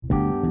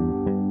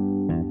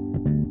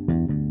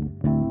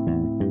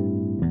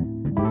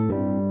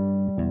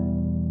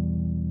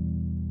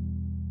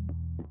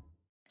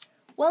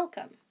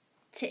Welcome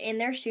to In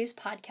Their Shoes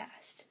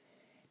podcast.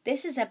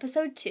 This is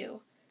episode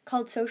 2,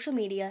 called Social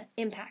Media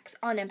Impacts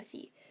on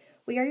Empathy.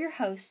 We are your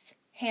hosts,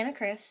 Hannah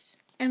Christ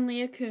and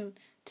Leah Kuhn.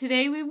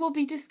 Today we will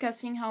be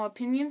discussing how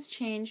opinions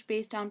change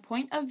based on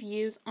point of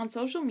views on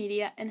social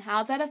media and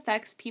how that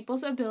affects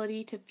people's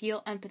ability to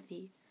feel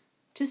empathy.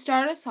 To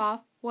start us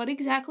off, what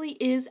exactly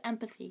is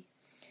empathy?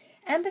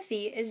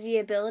 Empathy is the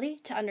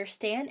ability to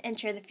understand and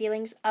share the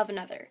feelings of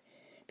another.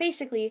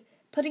 Basically,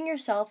 putting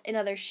yourself in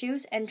others'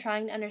 shoes and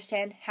trying to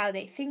understand how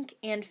they think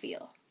and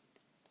feel.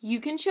 You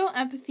can show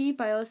empathy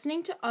by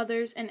listening to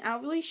others and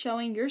outwardly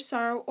showing your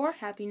sorrow or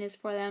happiness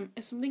for them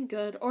if something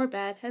good or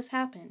bad has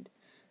happened.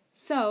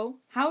 So,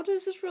 how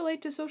does this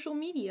relate to social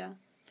media?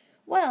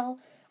 Well,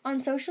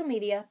 on social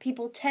media,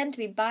 people tend to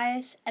be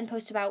biased and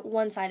post about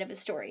one side of a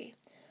story.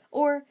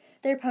 Or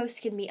their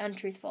posts can be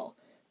untruthful.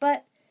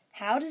 But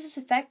how does this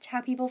affect how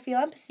people feel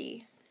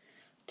empathy?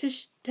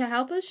 To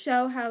help us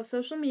show how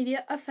social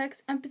media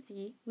affects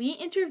empathy, we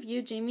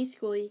interviewed Jamie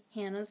Schooley,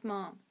 Hannah's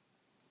mom.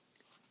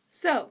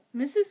 So,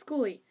 Mrs.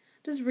 Schooley,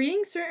 does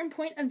reading certain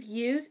point of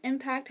views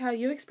impact how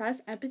you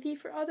express empathy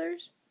for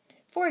others?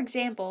 For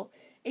example,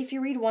 if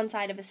you read one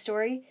side of a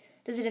story,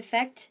 does it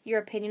affect your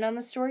opinion on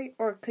the story,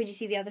 or could you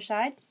see the other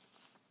side?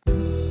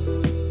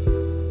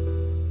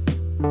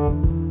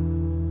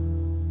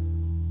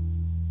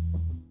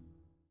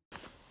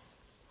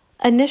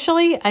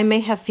 Initially, I may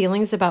have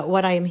feelings about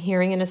what I am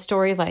hearing in a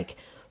story like,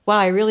 wow,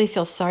 I really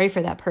feel sorry for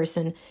that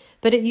person,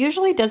 but it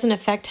usually doesn't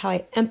affect how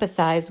I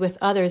empathize with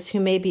others who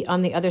may be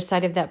on the other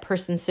side of that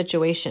person's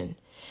situation.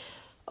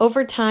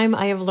 Over time,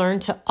 I have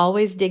learned to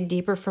always dig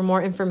deeper for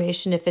more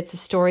information if it's a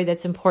story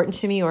that's important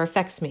to me or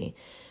affects me.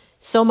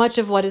 So much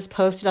of what is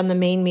posted on the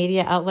main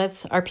media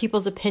outlets are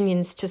people's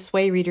opinions to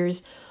sway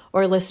readers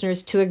or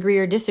listeners to agree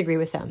or disagree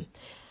with them.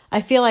 I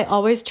feel I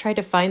always try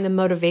to find the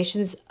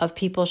motivations of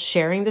people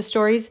sharing the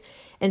stories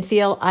and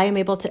feel I am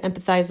able to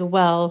empathize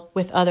well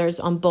with others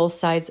on both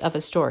sides of a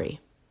story.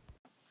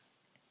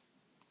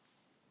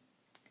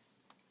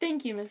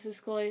 Thank you,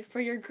 Mrs. Schooley,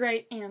 for your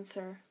great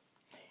answer.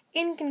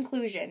 In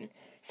conclusion,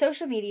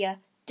 social media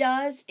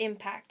does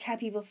impact how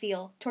people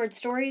feel towards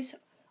stories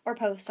or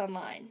posts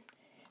online.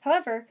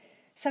 However,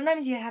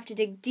 sometimes you have to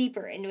dig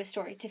deeper into a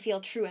story to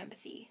feel true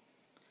empathy.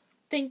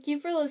 Thank you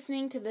for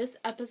listening to this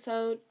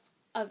episode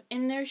of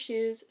In Their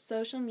Shoes,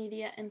 Social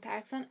Media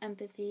Impacts on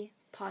Empathy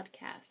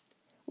podcast.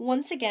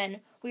 Once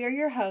again, we are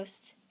your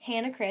hosts,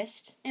 Hannah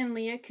Christ and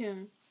Leah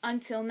Kuhn.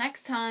 Until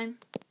next time.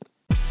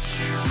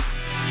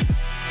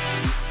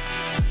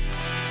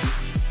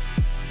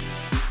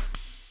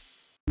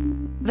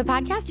 The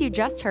podcast you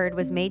just heard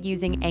was made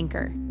using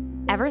Anchor.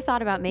 Ever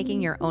thought about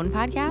making your own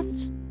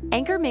podcast?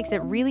 Anchor makes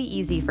it really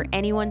easy for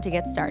anyone to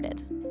get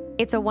started.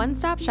 It's a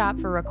one-stop shop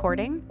for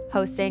recording,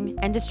 hosting,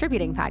 and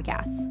distributing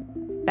podcasts.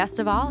 Best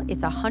of all,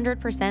 it's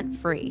 100%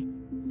 free.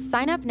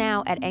 Sign up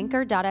now at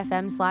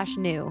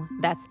anchor.fm/new.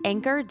 That's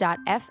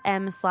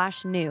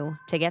anchor.fm/new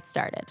to get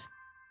started.